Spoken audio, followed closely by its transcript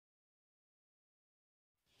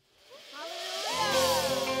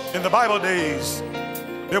In the Bible days,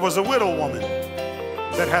 there was a widow woman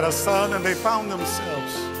that had a son, and they found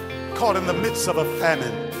themselves caught in the midst of a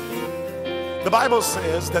famine. The Bible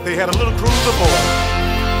says that they had a little cruse of oil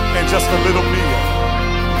and just a little meal.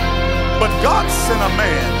 But God sent a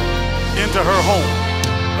man into her home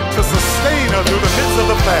to sustain her through the midst of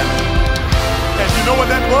the famine. And you know what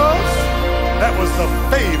that was? That was the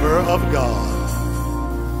favor of God.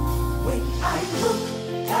 When I look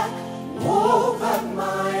back over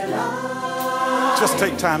my life, just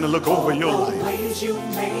take time to look over your life. Ways you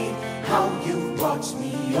made, how you brought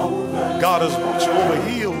me over. God has brought you over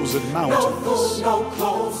hills and mountains. No food, no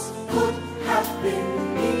clothes could have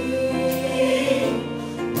been me.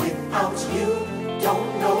 Without you,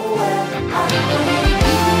 don't know where I would be.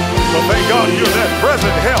 But thank God you're that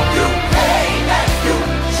present help. You came and you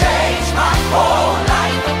changed my whole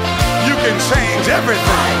life. You can change everything.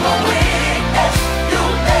 I'm a witness, you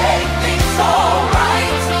make things all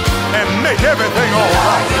right. And make everything all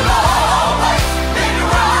right. You've always been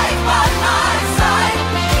right by my side.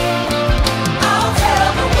 I'll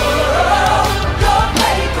tell the world your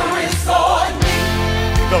favor is on me.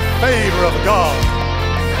 The favor of God,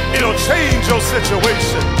 it'll change your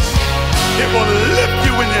situation. It will lift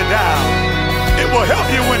you when you're down. It will help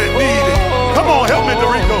you when it needed. Come on, help me,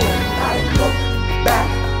 Deerico. I look back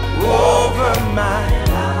over my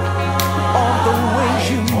life, all the ways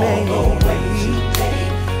you made,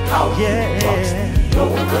 how you brought me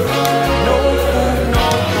over. No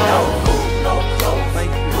food, no clothes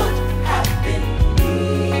could have been me.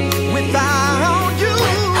 Without you,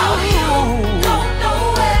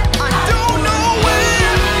 don't know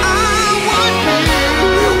where I would be.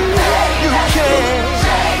 You can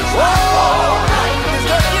change my whole life. Is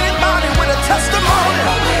there anybody with a testimony?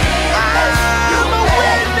 I'm a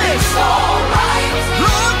witness.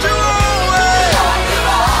 Lord, you've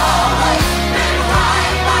always been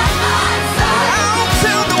right by my side. I'll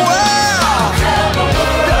tell the world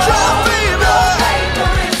that your favor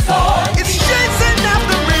is chasing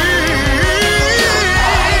after me.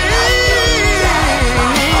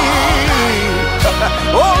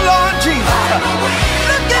 Oh Lord Jesus,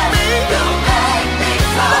 look at me.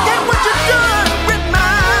 Look at what you've done with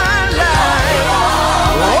my life.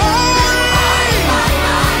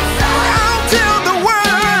 I'll tell the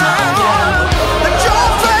world that your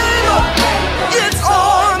favor is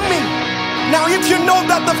on me. Now if you know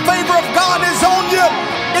that the favor of God is on you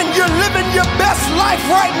and you're living your best life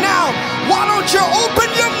right now, why don't you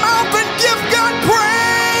open your mouth and give God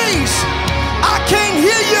praise? I can't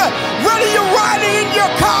hear you whether you're riding in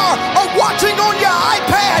your car or watching on your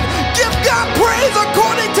iPad. Give God praise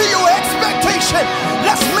according to your expectation.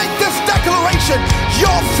 Let's make this declaration.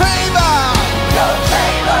 Your favor,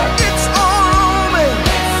 it's all on me.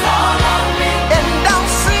 And I'll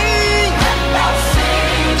sing,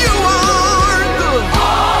 you are good.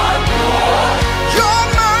 Your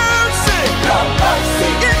mercy,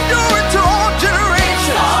 endure to all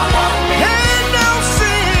generations. And I'll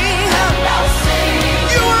sing,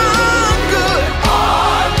 you are good.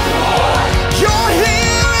 Your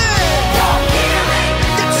healing,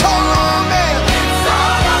 it's all on me.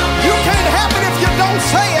 You can't have it if you don't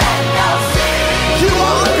say it. You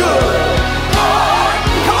are good.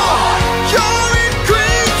 Come on. Your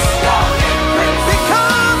increase,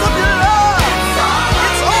 because of your love,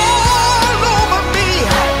 it's all over me.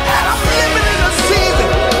 And I'm living in a season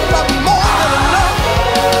of more than enough.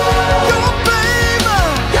 Your favor,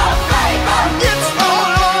 it's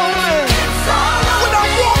all on me. When I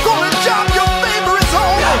walk on a job, your favor is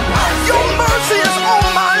on me. Your mercy is on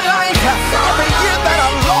my life. Every year that I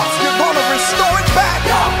lost, you're gonna restore it back.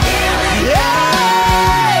 Yeah.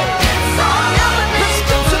 Every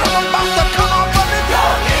prescription I'm about to come off of it,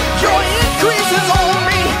 your increase is on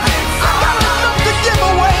me. I got enough to give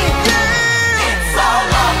away. Yeah. It's all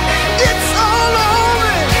on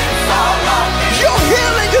me. Your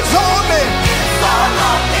healing is on me.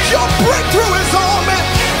 Your breakthrough is on me.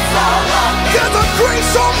 There's a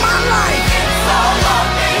grace on my